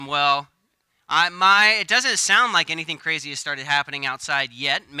Well, it doesn't sound like anything crazy has started happening outside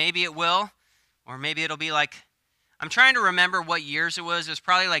yet. Maybe it will, or maybe it'll be like I'm trying to remember what years it was. It was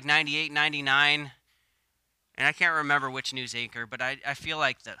probably like 98, 99, and I can't remember which news anchor, but I feel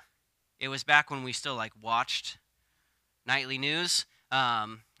like it was back when we still like watched nightly news,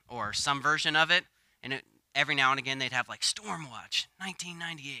 or some version of it, and every now and again they'd have like Stormwatch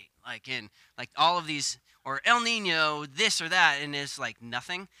 1998, like in like all of these, or El Nino this or that, and it's like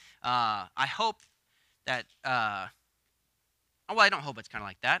nothing. I hope that well, I don't hope it's kind of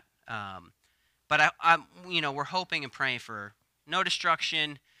like that, but we're hoping and praying for no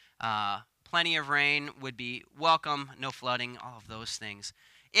destruction. Plenty of rain would be welcome, no flooding, all of those things.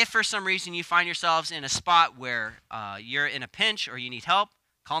 If for some reason you find yourselves in a spot where you're in a pinch or you need help,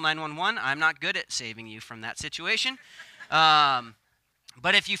 call 911. I'm not good at saving you from that situation.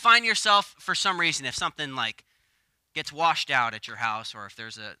 But if you find yourself, for some reason, if something like gets washed out at your house, or if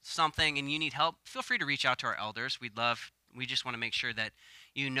there's something and you need help, feel free to reach out to our elders. We just want to make sure that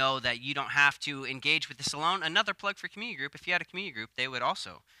you know that you don't have to engage with this alone. Another plug for community group. If you had a community group, they would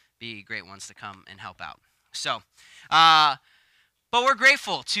also be great ones to come and help out. So, but we're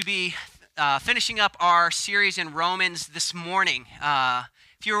grateful to be finishing up our series in Romans this morning.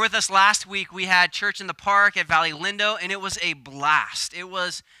 If you were with us last week, we had church in the park at Valley Lindo, and it was a blast. It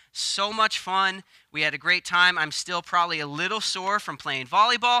was so much fun. We had a great time. I'm still probably a little sore from playing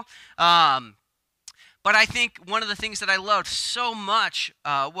volleyball. But I think one of the things that I loved so much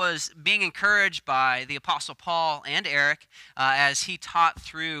was being encouraged by the Apostle Paul and Eric as he taught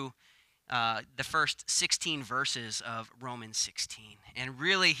through the first 16 verses of Romans 16. And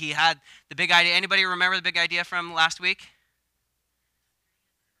really, he had the big idea. Anybody remember the big idea from last week?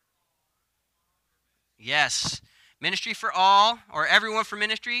 Yes. Ministry for all, or everyone for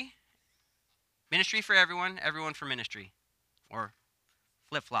ministry. Ministry for everyone, everyone for ministry. Or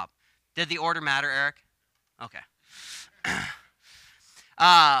flip-flop. Did the order matter, Eric? Okay.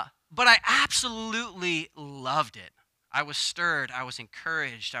 But I absolutely loved it. I was stirred. I was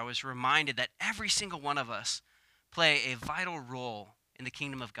encouraged. I was reminded that every single one of us play a vital role in the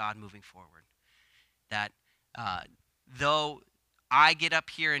kingdom of God moving forward. That though I get up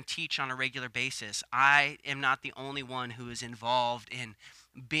here and teach on a regular basis, I am not the only one who is involved in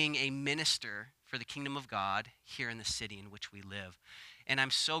being a minister for the kingdom of God here in the city in which we live. And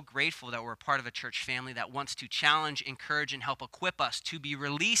I'm so grateful that we're a part of a church family that wants to challenge, encourage, and help equip us to be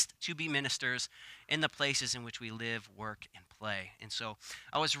released to be ministers in the places in which we live, work, and play. And so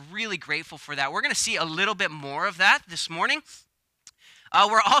I was really grateful for that. We're going to see a little bit more of that this morning.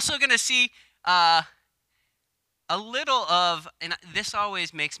 We're also going to see a little of, and this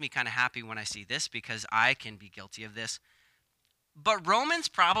always makes me kind of happy when I see this because I can be guilty of this, but Romans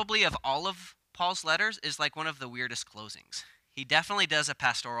probably of all of Paul's letters is like one of the weirdest closings. He definitely does a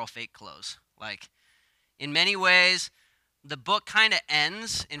pastoral fake close. Like, in many ways, the book kind of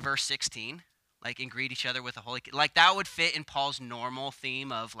ends in verse 16, like, and greet each other with a holy, like, that would fit in Paul's normal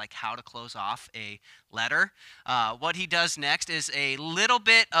theme of, like, how to close off a letter. What he does next is a little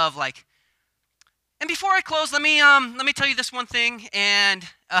bit of, like, and before I close, let me tell you this one thing, and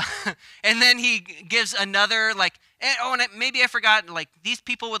and then he gives another, like, and maybe I forgot, like, these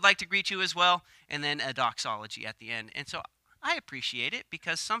people would like to greet you as well, and then a doxology at the end. And so I appreciate it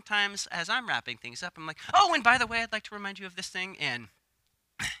because sometimes as I'm wrapping things up, I'm like, oh, and by the way, I'd like to remind you of this thing, and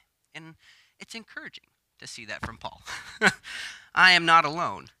it's encouraging to see that from Paul. I am not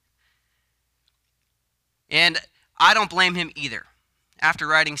alone. And I don't blame him either. After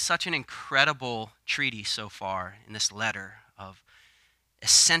writing such an incredible treatise so far in this letter of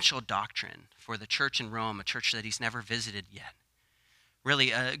essential doctrine for the church in Rome, a church that he's never visited yet,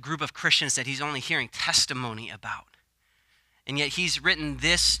 really a group of Christians that he's only hearing testimony about, and yet he's written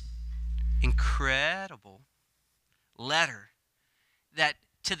this incredible letter that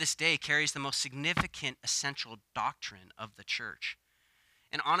to this day carries the most significant essential doctrine of the church.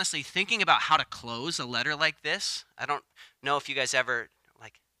 And honestly, thinking about how to close a letter like this, I don't know if you guys ever,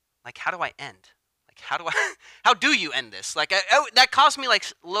 like how do I end? Like, how do you end this? Like, that caused me, like,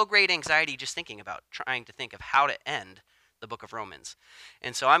 low-grade anxiety just thinking about trying to think of how to end the book of Romans.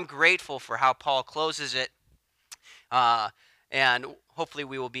 And so I'm grateful for how Paul closes it, and hopefully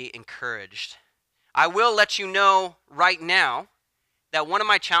we will be encouraged. I will let you know right now that one of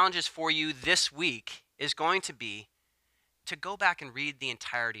my challenges for you this week is going to be to go back and read the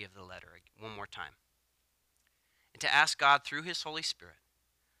entirety of the letter one more time, and to ask God through his Holy Spirit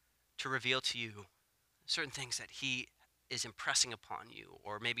to reveal to you certain things that he is impressing upon you,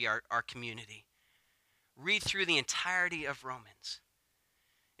 or maybe our community. Read through the entirety of Romans.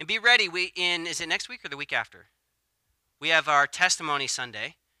 And be ready, is it next week or the week after? We have our testimony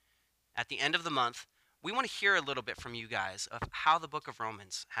Sunday, at the end of the month, we want to hear a little bit from you guys of how the book of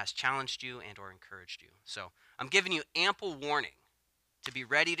Romans has challenged you and or encouraged you. So I'm giving you ample warning to be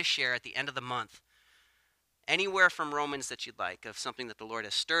ready to share at the end of the month anywhere from Romans that you'd like, of something that the Lord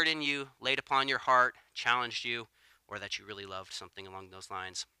has stirred in you, laid upon your heart, challenged you, or that you really loved, something along those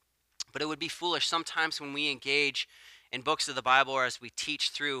lines. But it would be foolish sometimes when we engage in books of the Bible or as we teach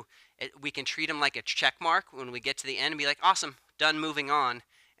through it, we can treat them like a check mark when we get to the end and be like, awesome, done, moving on.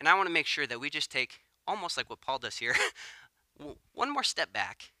 And I want to make sure that we just take, almost like what Paul does here, one more step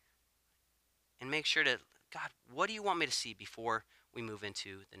back and make sure to, God, what do you want me to see before we move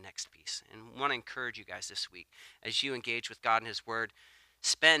into the next piece? And want to encourage you guys this week, as you engage with God and his word,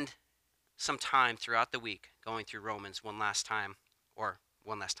 spend some time throughout the week going through Romans one last time, or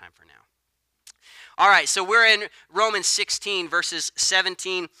one last time for now. All right, so we're in Romans 16, verses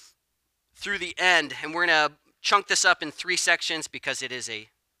 17 through the end, and we're going to chunk this up in 3 sections because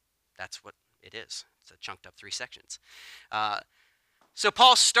that's what it is. It's a chunked up 3 sections. So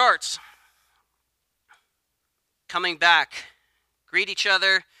Paul starts coming back, greet each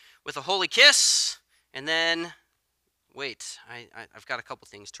other with a holy kiss, and then, wait, I've got a couple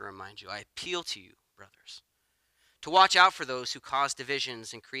things to remind you. I appeal to you, brothers, to watch out for those who cause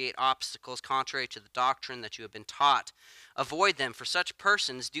divisions and create obstacles contrary to the doctrine that you have been taught. Avoid them, for such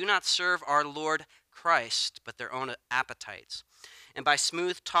persons do not serve our Lord Christ, but their own appetites. And by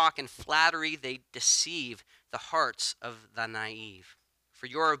smooth talk and flattery they deceive the hearts of the naive. For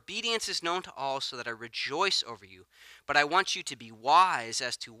your obedience is known to all, so that I rejoice over you. But I want you to be wise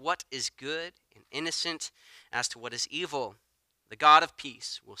as to what is good and innocent as to what is evil. The God of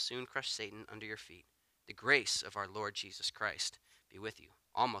peace will soon crush Satan under your feet. The grace of our Lord Jesus Christ be with you.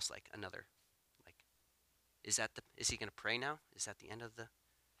 Almost like another, is he going to pray now? Is that the end of the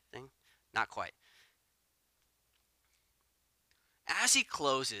thing? Not quite. As he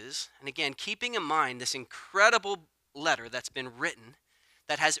closes, and again, keeping in mind this incredible letter that's been written,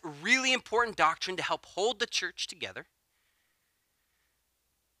 that has really important doctrine to help hold the church together,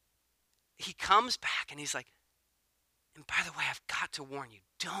 he comes back and he's like, and by the way, I've got to warn you,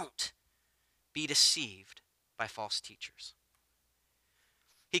 don't be deceived by false teachers.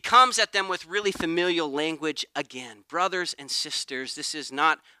 He comes at them with really familial language again. Brothers and sisters, this is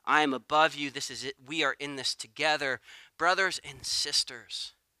not I am above you, this is it. We are in this together. Brothers and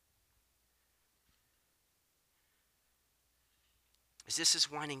sisters. As this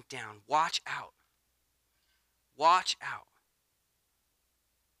is winding down, watch out. Watch out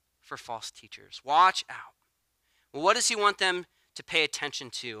for false teachers. Watch out. Well, what does he want them to pay attention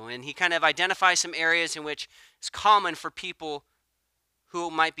to? And he kind of identifies some areas in which it's common for people who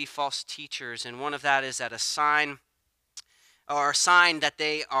might be false teachers. And one of that is that a sign that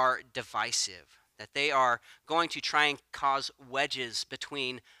they are divisive, that they are going to try and cause wedges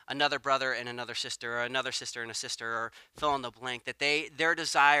between another brother and another sister, or another sister and a sister, or fill in the blank, that their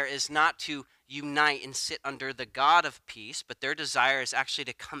desire is not to unite and sit under the God of peace, but their desire is actually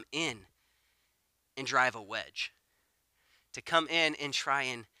to come in and drive a wedge, to come in and try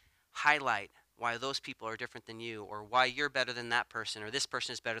and highlight why those people are different than you, or why you're better than that person, or this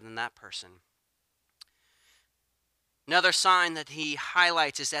person is better than that person. Another sign that he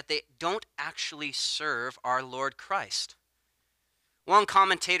highlights is that they don't actually serve our Lord Christ. One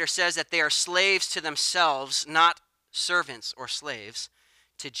commentator says that they are slaves to themselves, not servants or slaves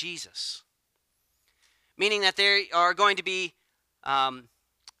to Jesus. Meaning that they are going to be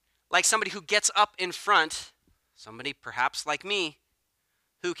like somebody who gets up in front, somebody perhaps like me,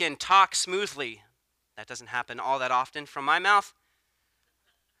 who can talk smoothly. That doesn't happen all that often from my mouth.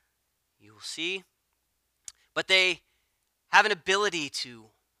 You will see. But they have an ability to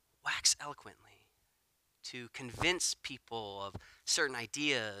wax eloquently, to convince people of certain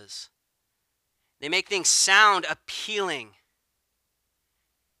ideas. They make things sound appealing.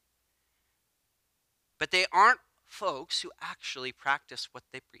 But they aren't folks who actually practice what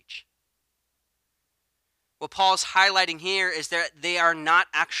they preach. What Paul's highlighting here is that they are not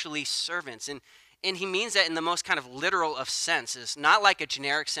actually servants. And he means that in the most kind of literal of senses, not like a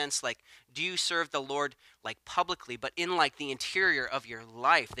generic sense, like, do you serve the Lord like publicly, but in like the interior of your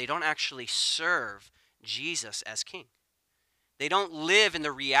life. They don't actually serve Jesus as king. They don't live in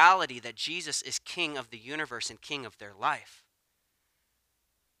the reality that Jesus is king of the universe and king of their life.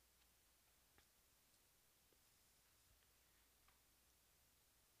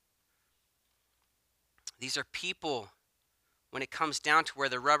 These are people, when it comes down to where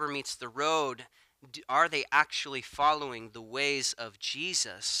the rubber meets the road, are they actually following the ways of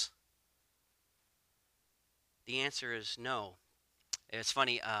Jesus? The answer is no. It's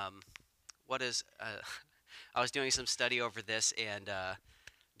funny, I was doing some study over this, and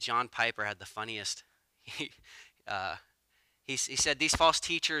John Piper had the funniest. He said these false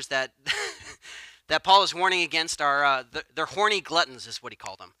teachers that that Paul is warning against are they're horny gluttons, is what he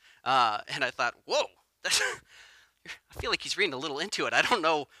called them. And I thought, whoa, I feel like he's reading a little into it. I don't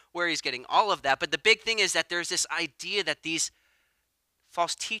know where he's getting all of that. But the big thing is that there's this idea that these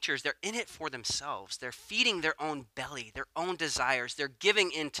false teachers, they're in it for themselves. They're feeding their own belly, their own desires. They're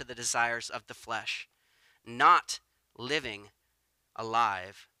giving into the desires of the flesh, not living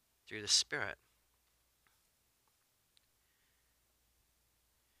alive through the Spirit.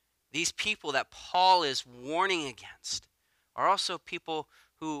 These people that Paul is warning against are also people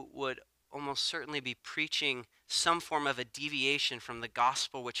who would almost certainly be preaching some form of a deviation from the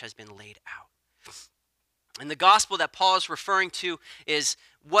gospel which has been laid out. And the gospel that Paul is referring to is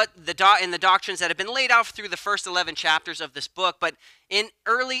what in the doctrines that have been laid out through the first 11 chapters of this book. But in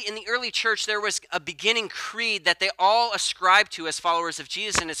the early church, there was a beginning creed that they all ascribed to as followers of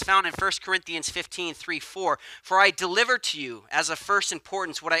Jesus, and it's found in 1 Corinthians 15, 3, 4. For I delivered to you as of first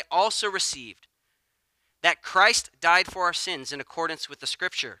importance what I also received, that Christ died for our sins in accordance with the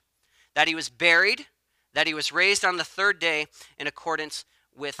Scripture, that he was buried, that he was raised on the third day in accordance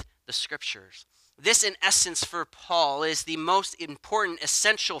with the Scriptures. This, in essence, for Paul, is the most important,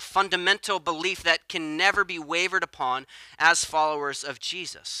 essential, fundamental belief that can never be wavered upon as followers of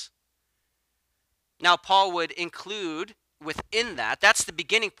Jesus. Now, Paul would include within that's the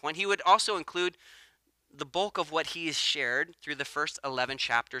beginning point. He would also include the bulk of what he has shared through the first 11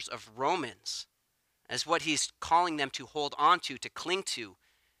 chapters of Romans as what he's calling them to hold on to cling to.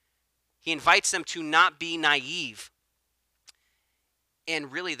 He invites them to not be naive.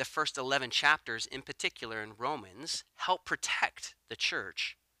 And really, the first 11 chapters, in particular in Romans, help protect the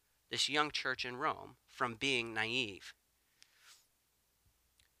church, this young church in Rome, from being naive.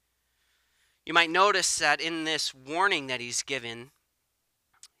 You might notice that in this warning that he's given,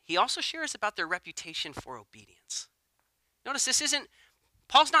 he also shares about their reputation for obedience. Notice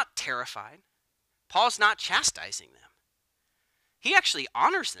Paul's not terrified. Paul's not chastising them. He actually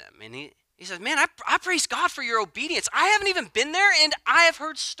honors them, and he says, man, I praise God for your obedience. I haven't even been there, and I have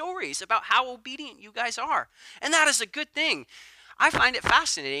heard stories about how obedient you guys are. And that is a good thing. I find it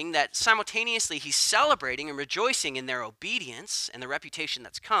fascinating that simultaneously he's celebrating and rejoicing in their obedience and the reputation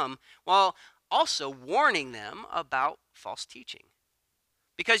that's come, while also warning them about false teaching.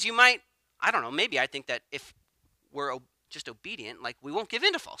 Because you might, I don't know, maybe I think that if we're just obedient, like we won't give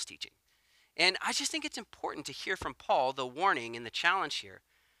in to false teaching. And I just think it's important to hear from Paul the warning and the challenge here,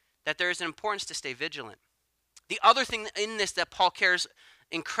 that there is an importance to stay vigilant. The other thing in this that Paul cares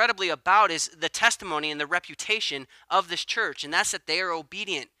incredibly about is the testimony and the reputation of this church, and that's that they are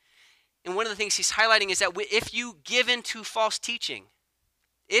obedient. And one of the things he's highlighting is that if you give in to false teaching,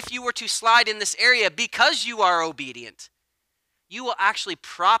 if you were to slide in this area because you are obedient, you will actually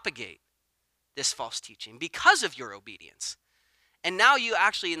propagate this false teaching because of your obedience. And now you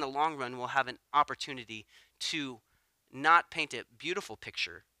actually, in the long run, will have an opportunity to not paint a beautiful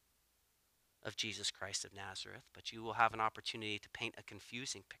picture of Jesus Christ of Nazareth, but you will have an opportunity to paint a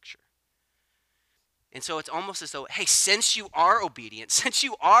confusing picture. And so it's almost as though, hey, since you are obedient, since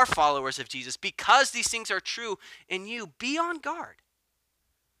you are followers of Jesus, because these things are true in you, be on guard.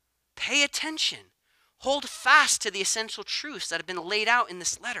 Pay attention. Hold fast to the essential truths that have been laid out in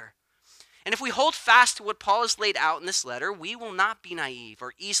this letter. And if we hold fast to what Paul has laid out in this letter, we will not be naive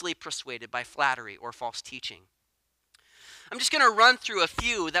or easily persuaded by flattery or false teaching. I'm just going to run through a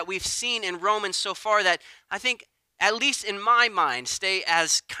few that we've seen in Romans so far that I think, at least in my mind, stay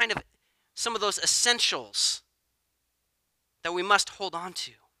as kind of some of those essentials that we must hold on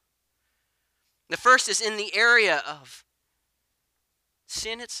to. The first is in the area of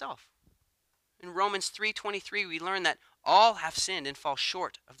sin itself. In Romans 3:23, we learn that all have sinned and fall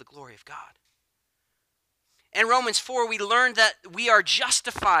short of the glory of God. In Romans 4, we learn that we are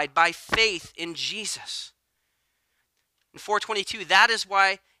justified by faith in Jesus. In 4:22, that is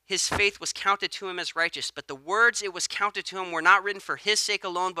why his faith was counted to him as righteous. But the words it was counted to him were not written for his sake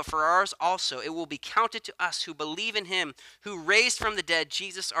alone, but for ours also. It will be counted to us who believe in him, who raised from the dead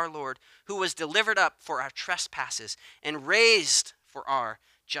Jesus our Lord, who was delivered up for our trespasses and raised for our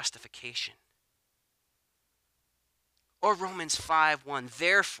justification. Or Romans 5:1,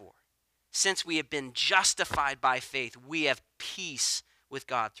 therefore, since we have been justified by faith, we have peace with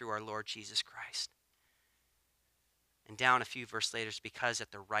God through our Lord Jesus Christ. And down a few verses later, it's because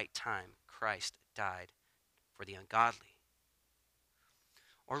at the right time, Christ died for the ungodly.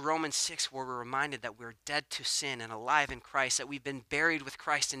 Or Romans 6, where we're reminded that we're dead to sin and alive in Christ, that we've been buried with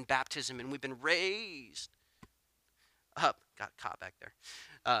Christ in baptism, and we've been raised up, got caught back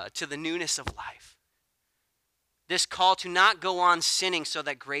there, to the newness of life. This call to not go on sinning so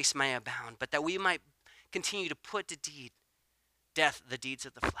that grace may abound, but that we might continue to put to death the deeds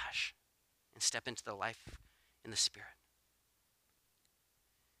of the flesh and step into the life in the Spirit.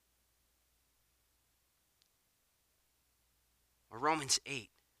 Or Romans 8,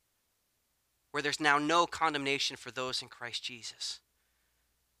 where there's now no condemnation for those in Christ Jesus,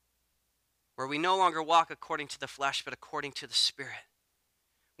 where we no longer walk according to the flesh, but according to the Spirit,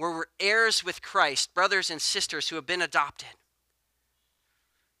 where we're heirs with Christ, brothers and sisters who have been adopted,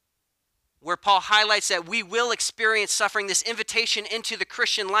 where Paul highlights that we will experience suffering. This invitation into the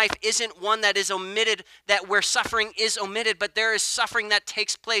Christian life isn't one that is omitted, that where suffering is omitted, but there is suffering that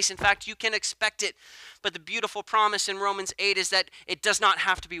takes place. In fact, you can expect it. But the beautiful promise in Romans 8 is that it does not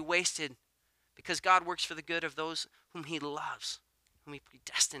have to be wasted, because God works for the good of those whom he loves, whom he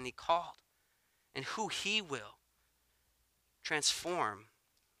predestined, he called, and who he will transform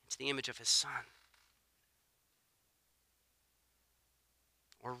into the image of his Son.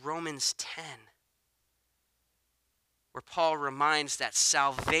 Or Romans 10, where Paul reminds that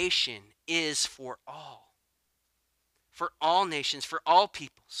salvation is for all nations, for all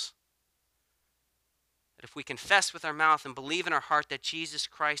peoples. That if we confess with our mouth and believe in our heart that Jesus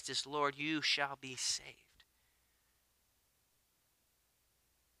Christ is Lord, you shall be saved.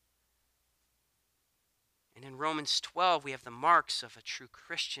 And in Romans 12, we have the marks of a true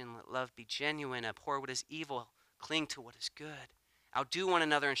Christian. Let love be genuine, abhor what is evil, cling to what is good. Outdo one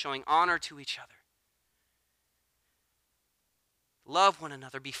another in showing honor to each other. Love one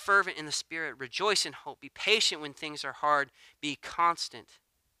another. Be fervent in the Spirit. Rejoice in hope. Be patient when things are hard. Be constant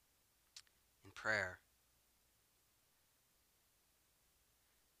in prayer.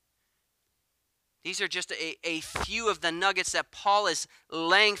 These are just a few of the nuggets that Paul is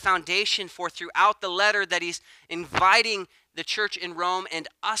laying foundation for throughout the letter that he's inviting the church in Rome and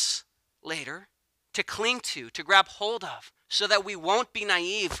us later to cling to grab hold of, so that we won't be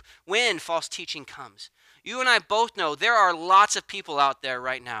naive when false teaching comes. You and I both know there are lots of people out there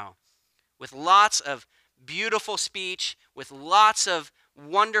right now with lots of beautiful speech, with lots of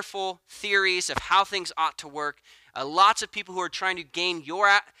wonderful theories of how things ought to work. Lots of people who are trying to gain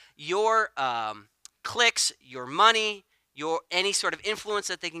your clicks, your money, any sort of influence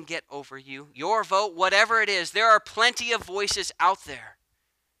that they can get over you, your vote, whatever it is. There are plenty of voices out there.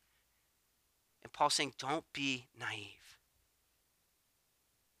 And Paul's saying, don't be naive.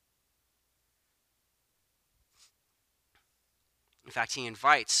 In fact, he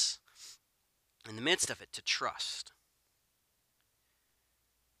invites, in the midst of it, to trust.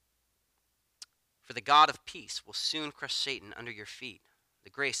 For the God of peace will soon crush Satan under your feet. The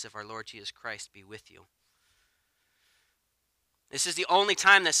grace of our Lord Jesus Christ be with you. This is the only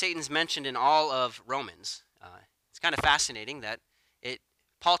time that Satan's mentioned in all of Romans. It's kind of fascinating that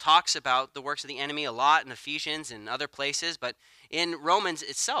Paul talks about the works of the enemy a lot in Ephesians and other places, but in Romans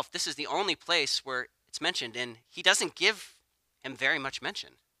itself, this is the only place where it's mentioned, and he doesn't give him very much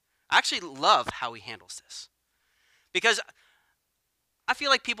mention. I actually love how he handles this, because I feel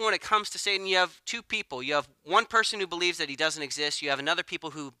like people, when it comes to Satan, you have two people. You have one person who believes that he doesn't exist. You have another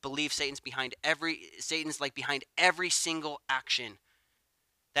people who believe Satan's behind every single action.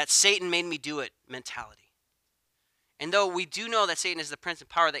 That Satan made me do it mentality. And though we do know that Satan is the prince and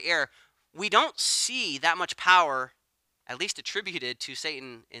power of the air, we don't see that much power, at least attributed to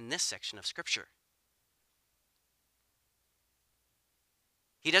Satan in this section of Scripture.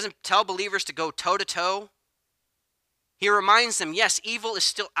 He doesn't tell believers to go toe-to-toe. He reminds them, yes, evil is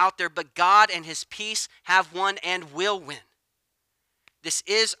still out there, but God and his peace have won and will win. This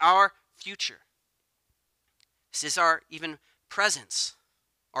is our future. This is our even presence,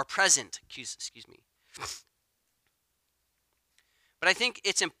 our present, excuse me. But I think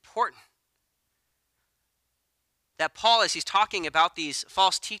it's important that Paul, as he's talking about these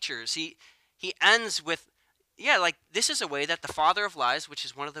false teachers, he ends with, this is a way that the father of lies, which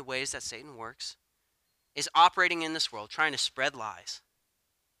is one of the ways that Satan works, is operating in this world, trying to spread lies,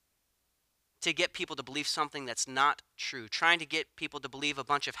 to get people to believe something that's not true, trying to get people to believe a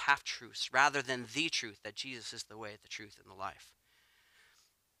bunch of half-truths rather than the truth, that Jesus is the way, the truth, and the life.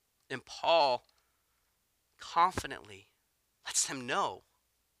 And Paul confidently lets them know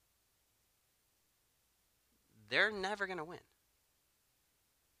they're never going to win.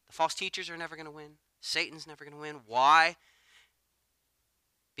 The false teachers are never going to win. Satan's never going to win. Why?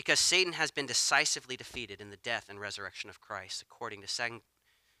 Because Satan has been decisively defeated in the death and resurrection of Christ, according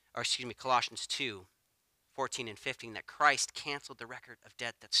to Colossians 2, 14 and 15, that Christ canceled the record of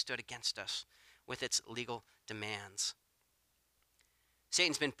debt that stood against us with its legal demands.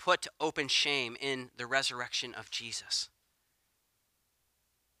 Satan's been put to open shame in the resurrection of Jesus.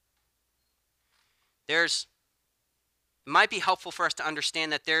 There's it might be helpful for us to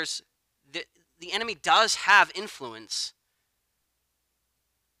understand that the enemy does have influence,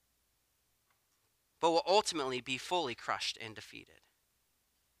 but will ultimately be fully crushed and defeated.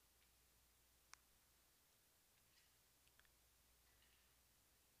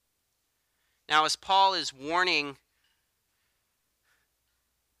 Now, as Paul is warning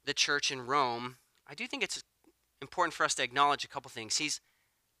the church in Rome, I do think it's important for us to acknowledge a couple things.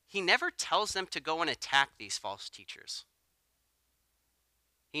 He never tells them to go and attack these false teachers.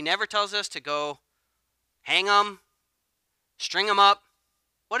 He never tells us to go hang them, string them up.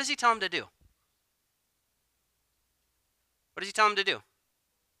 What does he tell them to do? What does he tell them to do?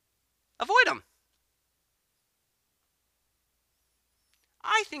 Avoid them.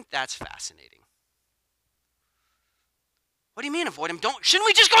 I think that's fascinating. What do you mean avoid them? Shouldn't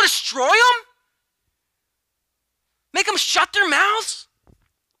we just go destroy them? Make them shut their mouths?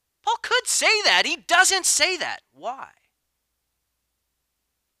 Paul could say that. He doesn't say that. Why?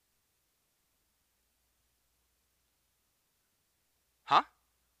 Huh?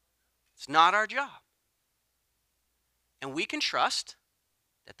 It's not our job. And we can trust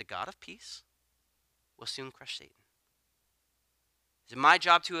that the God of peace will soon crush Satan. Is it my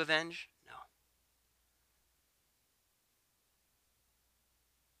job to avenge? No.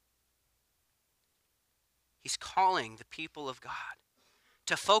 He's calling the people of God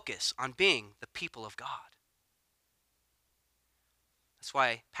to focus on being the people of God. That's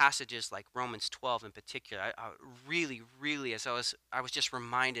why passages like Romans 12 in particular, I really, as I was just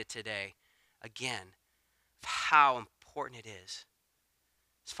reminded today, again, of how important it is.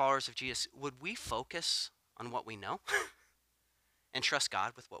 As followers of Jesus, would we focus on what we know and trust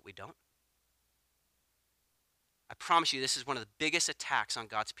God with what we don't? I promise you, this is one of the biggest attacks on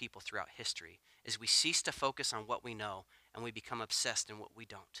God's people throughout history, is we cease to focus on what we know and we become obsessed in what we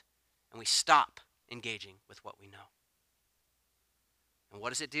don't. And we stop engaging with what we know. And what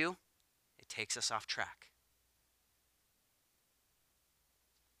does it do? It takes us off track.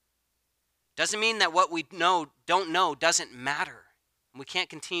 Doesn't mean that what we don't know doesn't matter. We can't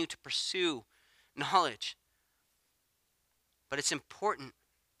continue to pursue knowledge. But it's important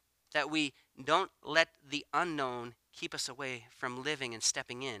that we don't let the unknown keep us away from living and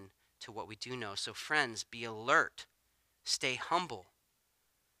stepping in to what we do know. So friends, be alert. Stay humble.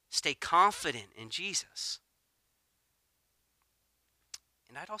 Stay confident in Jesus.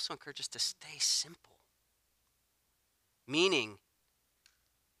 And I'd also encourage us to stay simple. Meaning,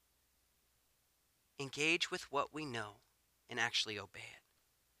 engage with what we know and actually obey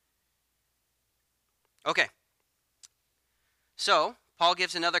it. Okay. So, Paul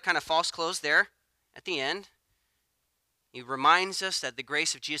gives another kind of false close there at the end. He reminds us that the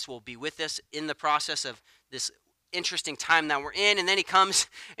grace of Jesus will be with us in the process of this interesting time that we're in. And then he comes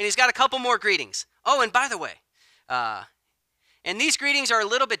and he's got a couple more greetings. Oh, and by the way, and these greetings are a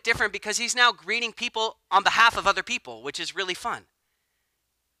little bit different because he's now greeting people on behalf of other people, which is really fun.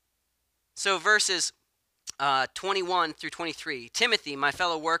 So verses 21 through 23. Timothy, my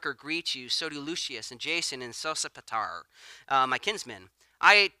fellow worker, greets you. So do Lucius and Jason and Sosipater, my kinsmen.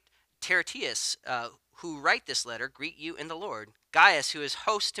 I, Tertius, who write this letter, greet you in the Lord. Gaius, who is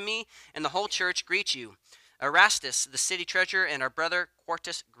host to me, and the whole church greet you. Erastus, the city treasurer, and our brother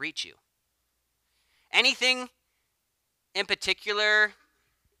Quartus greet you. Anything in particular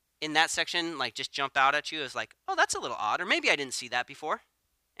in that section, like, just jump out at you as like, oh, that's a little odd, or maybe I didn't see that before?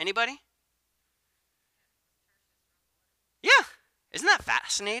 Anybody? Yeah. Isn't that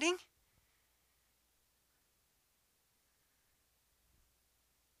fascinating?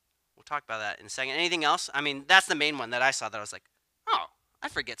 We'll talk about that in a second. Anything else? I mean, that's the main one that I saw that I was like, oh, I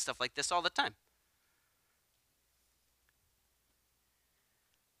forget stuff like this all the time.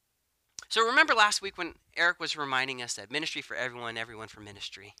 So remember last week when Eric was reminding us that ministry for everyone, everyone for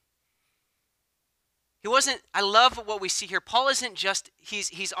ministry. I love what we see here. Paul isn't just,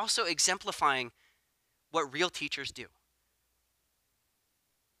 he's also exemplifying what real teachers do.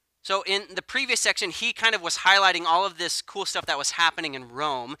 So in the previous section, he kind of was highlighting all of this cool stuff that was happening in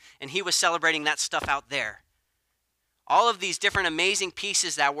Rome, and he was celebrating that stuff out there. All of these different amazing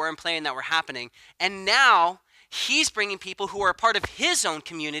pieces that were in play and that were happening. And now he's bringing people who are a part of his own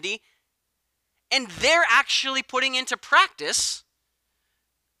community, and they're actually putting into practice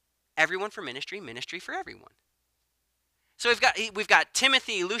everyone for ministry, ministry for everyone. So we've got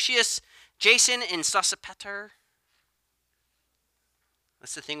Timothy, Lucius, Jason, and Sosipater.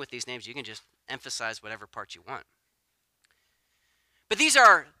 That's the thing with these names. You can just emphasize whatever part you want. But these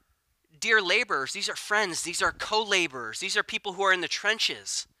are dear laborers. These are friends. These are co-laborers. These are people who are in the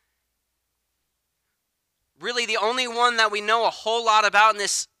trenches. Really, the only one that we know a whole lot about in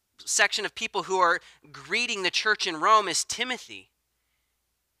this section of people who are greeting the church in Rome is Timothy,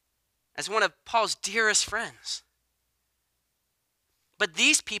 as one of Paul's dearest friends. But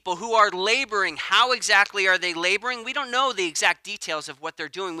these people who are laboring, how exactly are they laboring? We don't know the exact details of what they're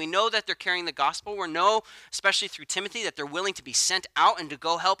doing. We know that they're carrying the gospel. We know, especially through Timothy, that they're willing to be sent out and to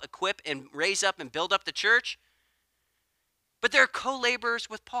go help equip and raise up and build up the church. But they're co-laborers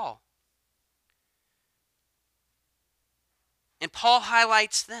with Paul. And Paul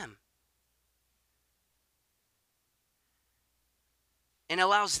highlights them and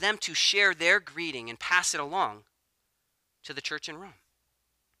allows them to share their greeting and pass it along to the church in Rome.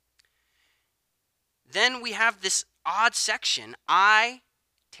 Then we have this odd section, I,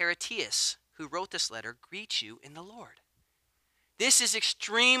 Tertius, who wrote this letter, greet you in the Lord. This is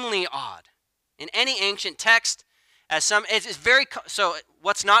extremely odd. In any ancient text, it's very, so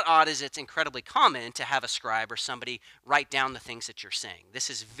what's not odd is it's incredibly common to have a scribe or somebody write down the things that you're saying. This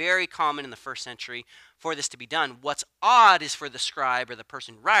is very common in the first century for this to be done. What's odd is for the scribe or the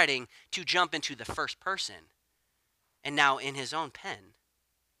person writing to jump into the first person and now in his own pen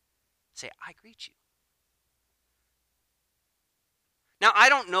say, I greet you. Now, I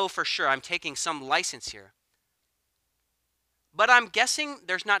don't know for sure. I'm taking some license here. But I'm guessing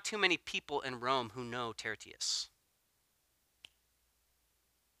there's not too many people in Rome who know Tertius.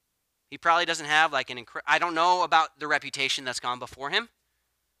 He probably doesn't have like I don't know about the reputation that's gone before him.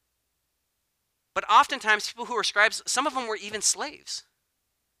 But oftentimes people who are scribes, some of them were even slaves.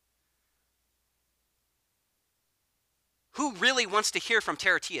 Who really wants to hear from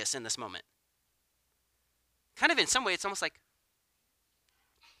Tertius in this moment? Kind of in some way, it's almost like,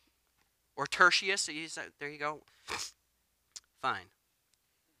 or Tertius, there you go. Fine.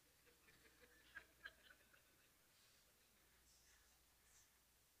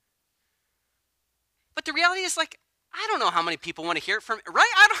 But the reality is, like, I don't know how many people want to hear it from,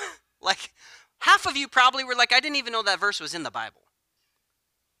 right? I don't, like, half of you probably were like, I didn't even know that verse was in the Bible.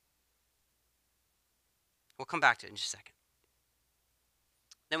 We'll come back to it in just a second.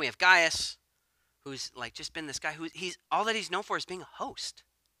 Then we have Gaius, who's like just been this guy he's all that he's known for is being a host.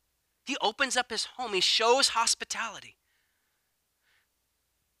 He opens up his home. He shows hospitality.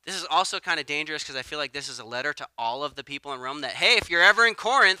 This is also kind of dangerous because I feel like this is a letter to all of the people in Rome that, hey, if you're ever in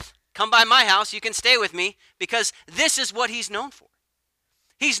Corinth, come by my house. You can stay with me, because this is what he's known for.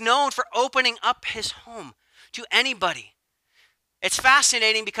 He's known for opening up his home to anybody. It's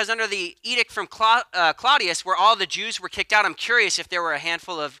fascinating because under the edict from Claudius, where all the Jews were kicked out, I'm curious if there were a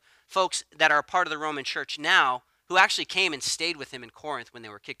handful of folks that are a part of the Roman church now who actually came and stayed with him in Corinth when they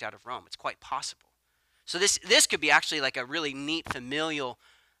were kicked out of Rome. It's quite possible. So this could be actually like a really neat familial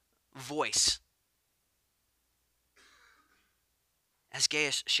voice as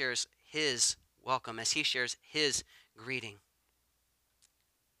Gaius shares his welcome, as he shares his greeting.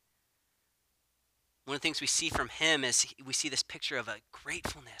 One of the things we see from him is we see this picture of a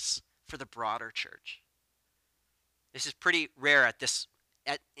gratefulness for the broader church. This is pretty rare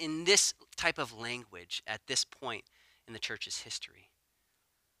in this type of language at this point in the church's history.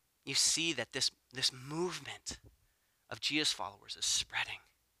 You see that this movement of Jesus followers is spreading,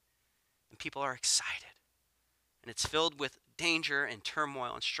 and people are excited. And it's filled with danger and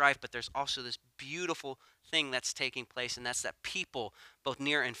turmoil and strife, but there's also this beautiful thing that's taking place, and that's that people, both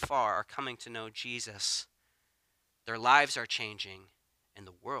near and far, are coming to know Jesus. Their lives are changing, and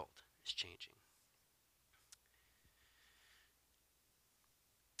the world is changing.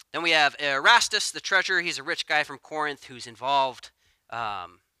 Then we have Erastus, the treasurer. He's a rich guy from Corinth who's involved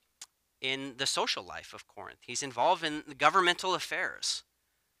in the social life of Corinth. He's involved in the governmental affairs.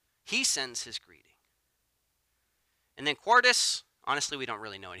 He sends his greeting. And then Quartus, honestly, we don't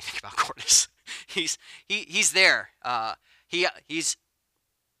really know anything about Quartus. He's there. He's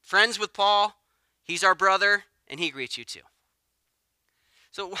friends with Paul. He's our brother, and he greets you too.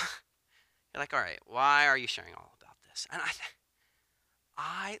 So you're like, all right, why are you sharing all about this? And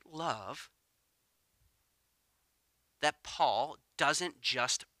I love that Paul doesn't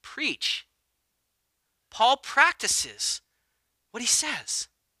just preach. Paul practices what he says.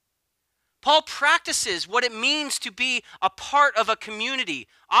 Paul practices what it means to be a part of a community.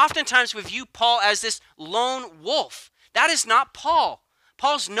 Oftentimes we view Paul as this lone wolf. That is not Paul.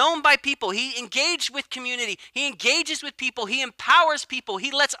 Paul's known by people. He engaged with community. He engages with people. He empowers people.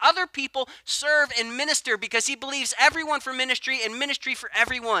 He lets other people serve and minister because he believes everyone for ministry and ministry for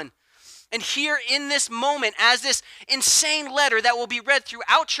everyone. And here in this moment, as this insane letter that will be read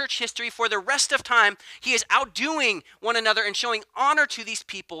throughout church history for the rest of time, he is outdoing one another and showing honor to these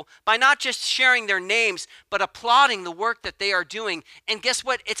people by not just sharing their names, but applauding the work that they are doing. And guess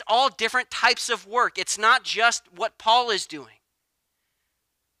what? It's all different types of work. It's not just what Paul is doing.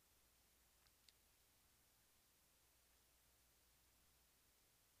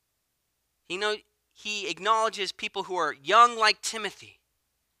 He acknowledges people who are young like Timothy,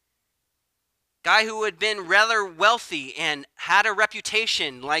 guy who had been rather wealthy and had a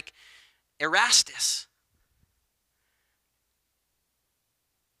reputation like Erastus,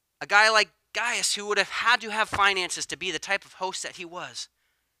 a guy like Gaius who would have had to have finances to be the type of host that he was.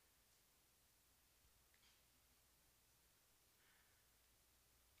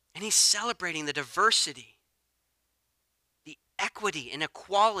 And he's celebrating the diversity, the equity and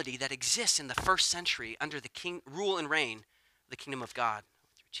equality that exists in the first century under the rule and reign of the kingdom of God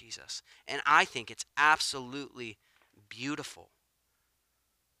through Jesus. And I think it's absolutely beautiful.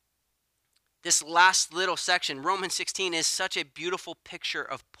 This last little section, Romans 16, is such a beautiful picture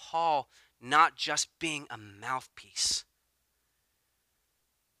of Paul not just being a mouthpiece,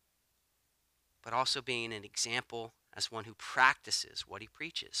 but also being an example as one who practices what he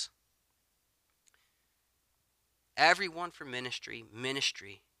preaches. Everyone for ministry,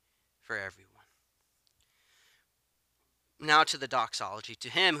 ministry for everyone. Now to the doxology. To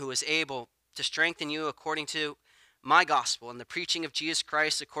him who is able to strengthen you according to my gospel and the preaching of Jesus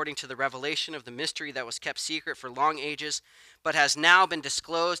Christ according to the revelation of the mystery that was kept secret for long ages, but has now been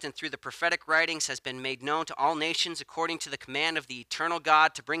disclosed and through the prophetic writings has been made known to all nations according to the command of the eternal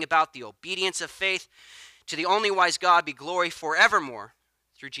God to bring about the obedience of faith. To the only wise God be glory forevermore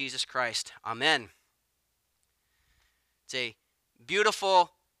through Jesus Christ. Amen. It's a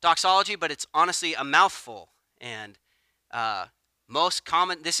beautiful doxology, but it's honestly a mouthful. And most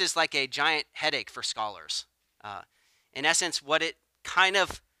common, this is like a giant headache for scholars. In essence, what it kind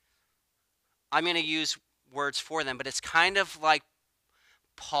of, I'm going to use words for them, but it's kind of like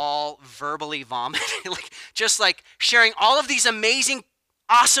Paul verbally vomiting, just like sharing all of these amazing,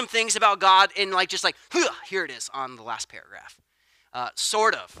 awesome things about God and here it is on the last paragraph.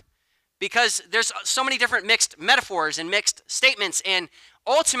 Sort of. Because there's so many different mixed metaphors and mixed statements, and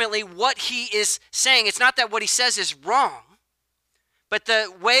ultimately what he is saying, it's not that what he says is wrong, but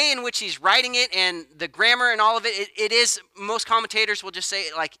the way in which he's writing it and the grammar and all of it, it is, most commentators will just say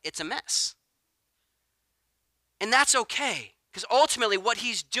it's a mess. And that's okay, because ultimately what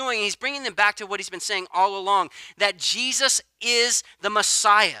he's doing, he's bringing them back to what he's been saying all along, that Jesus is the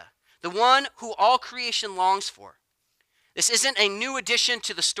Messiah, the one who all creation longs for. This isn't a new addition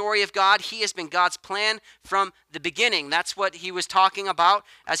to the story of God. He has been God's plan from the beginning. That's what he was talking about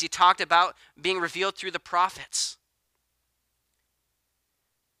as he talked about being revealed through the prophets.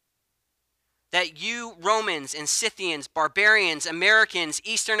 That you Romans and Scythians, barbarians, Americans,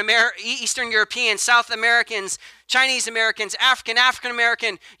 Eastern Europeans, South Americans, Chinese Americans, African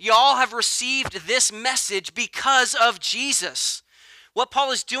American, you all have received this message because of Jesus. What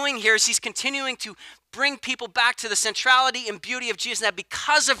Paul is doing here is he's continuing to bring people back to the centrality and beauty of Jesus. That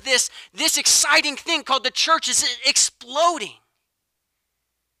because of this exciting thing called the church is exploding.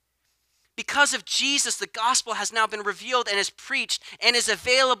 Because of Jesus, the gospel has now been revealed and is preached and is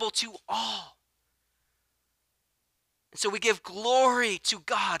available to all. And so we give glory to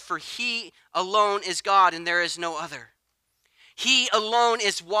God, for he alone is God and there is no other. He alone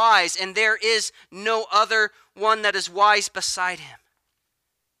is wise and there is no other one that is wise beside him.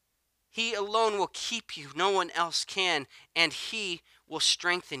 He alone will keep you, no one else can, and he will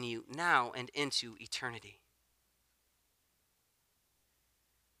strengthen you now and into eternity.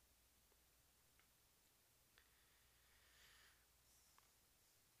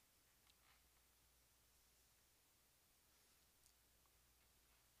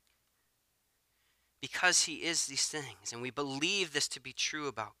 Because he is these things, and we believe this to be true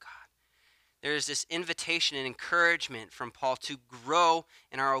about God, there is this invitation and encouragement from Paul to grow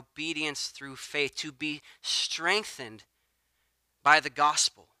in our obedience through faith, to be strengthened by the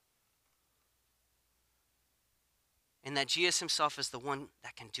gospel. And that Jesus himself is the one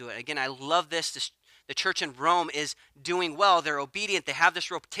that can do it. Again, I love this. The church in Rome is doing well. They're obedient. They have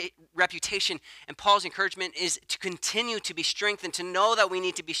this reputation. And Paul's encouragement is to continue to be strengthened, to know that we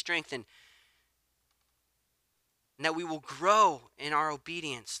need to be strengthened. And that we will grow in our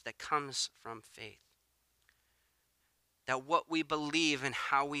obedience that comes from faith. That what we believe and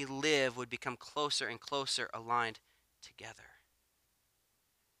how we live would become closer and closer aligned together.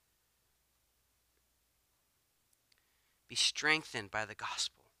 Be strengthened by the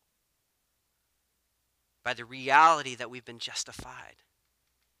gospel. By the reality that we've been justified.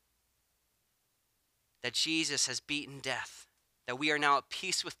 That Jesus has beaten death. That we are now at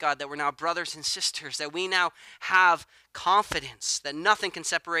peace with God, that we're now brothers and sisters, that we now have confidence that nothing can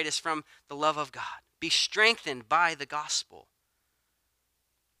separate us from the love of God. Be strengthened by the gospel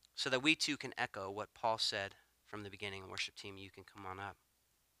so that we too can echo what Paul said from the beginning. Worship team, you can come on up.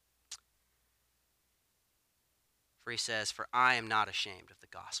 For he says, "For I am not ashamed of the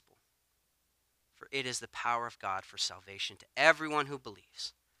gospel. For it is the power of God for salvation to everyone who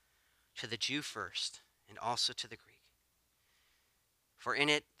believes, to the Jew first, and also to the Greek. For in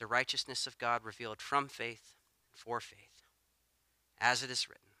it the righteousness of God revealed from faith and for faith. As it is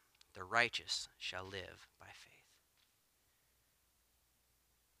written, the righteous shall live by faith.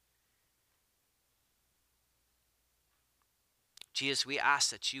 Jesus, we ask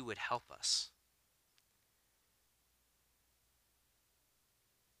that you would help us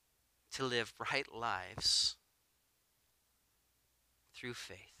to live right lives through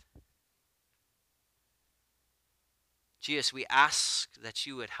faith. Jesus, we ask that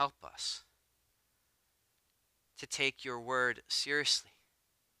you would help us to take your word seriously,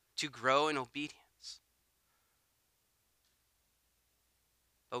 to grow in obedience.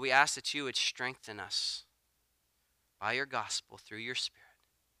 But we ask that you would strengthen us by your gospel through your Spirit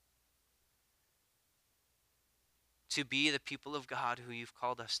to be the people of God who you've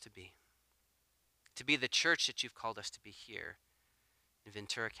called us to be the church that you've called us to be here in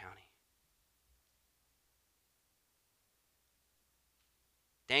Ventura County.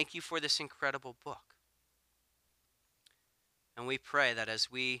 Thank you for this incredible book. And we pray that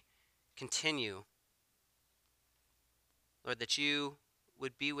as we continue, Lord, that you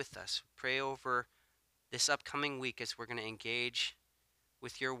would be with us. Pray over this upcoming week as we're going to engage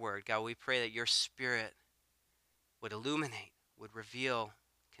with your word. God, we pray that your Spirit would illuminate, would reveal,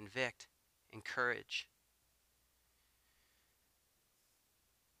 convict, encourage.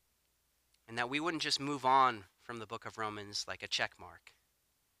 And that we wouldn't just move on from the book of Romans like a check mark.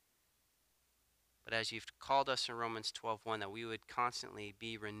 But as you've called us in Romans 12:1, that we would constantly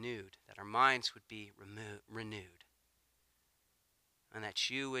be renewed, that our minds would be renewed, and that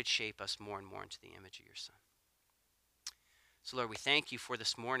you would shape us more and more into the image of your Son. So, Lord, we thank you for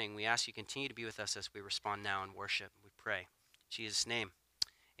this morning. We ask you continue to be with us as we respond now in worship. We pray. In Jesus' name,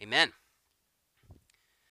 amen.